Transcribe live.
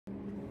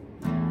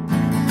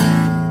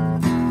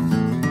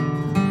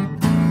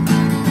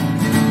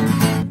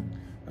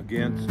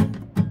against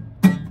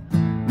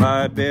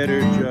my better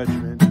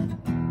judgment.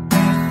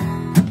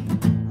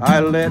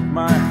 I let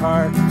my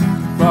heart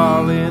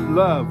fall in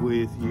love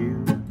with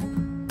you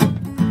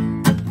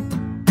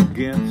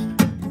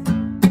against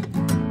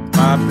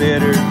my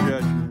better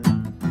judgment.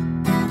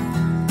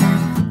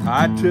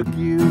 I took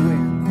you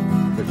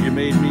in, but you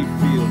made me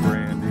feel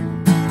brand new.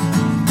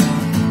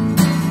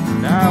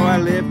 Now I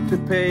live to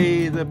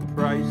pay the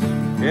price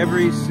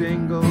every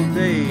single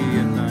day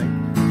and night.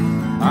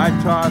 I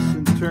toss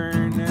and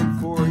turn, and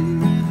for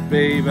you,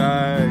 babe,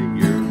 I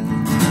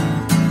yearn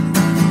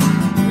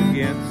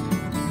against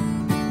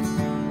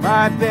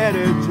my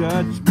better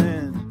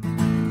judgment.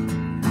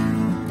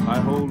 I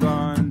hold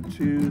on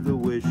to the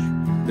wish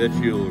that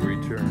you'll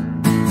return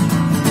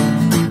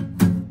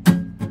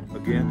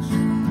against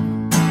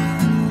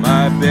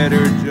my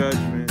better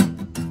judgment.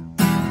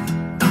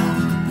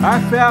 I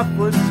fell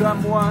for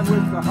someone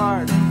with a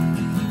heart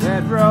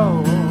that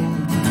rolled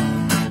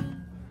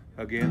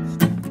against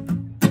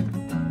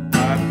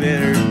my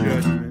better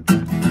judgment.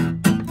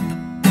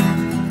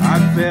 I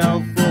fell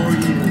for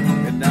you,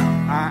 and now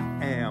I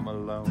am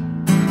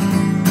alone.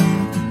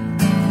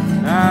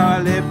 Now I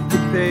live to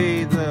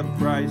pay the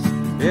price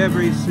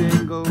every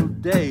single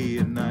day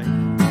and night.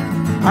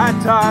 I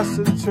toss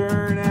and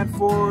turn, and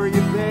for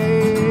you,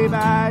 babe,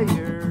 I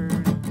yearn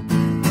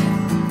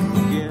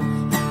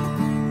against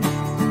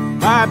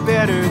my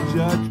better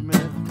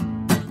judgment.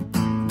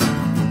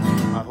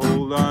 I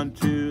hold on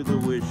to the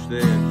wish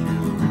that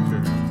you'll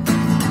return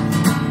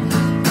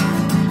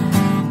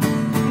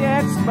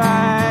against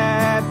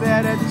my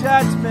better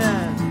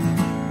judgment.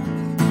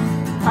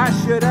 I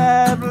should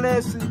have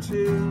listened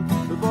to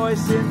the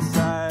voice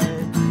inside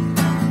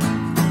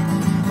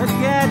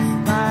against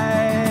my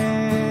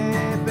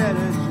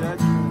better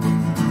judgment.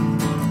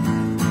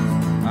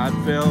 I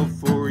fell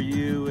for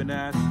you and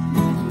asked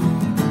you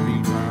to be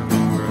my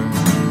bride.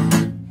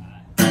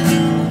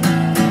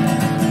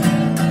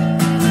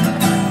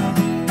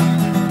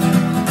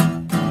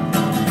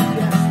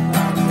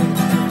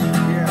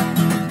 Yeah,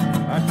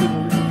 I should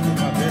have listened to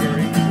my better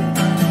angel.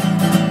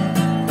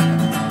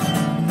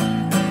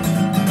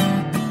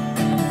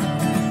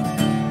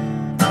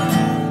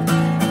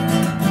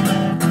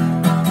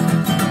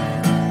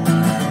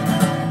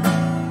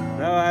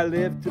 Now I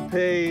live to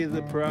pay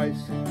the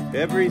price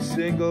every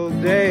single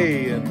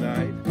day and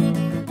night.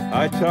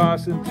 I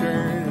toss and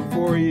turn, and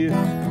for you,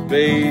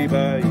 babe,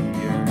 I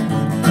yearn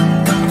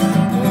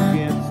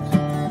against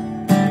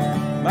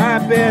my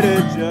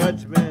better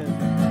judgment.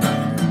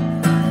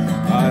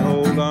 I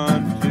hold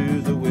on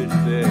to the wish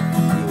that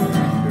you'll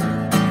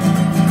return.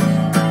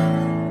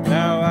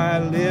 Now I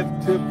live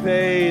to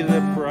pay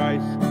the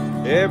price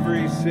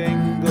every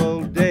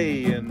single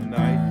day and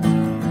night.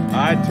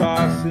 I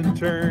toss and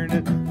turn,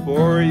 and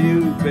for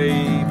you,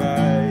 babe,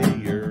 I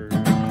yearn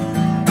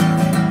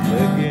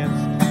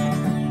against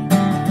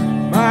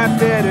my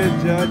better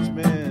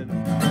judgment.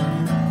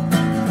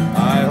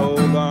 I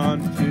hold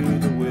on to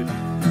the wish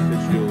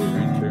that you'll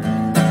return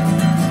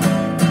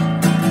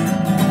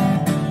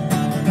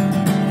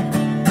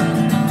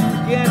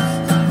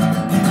against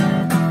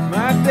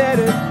my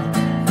better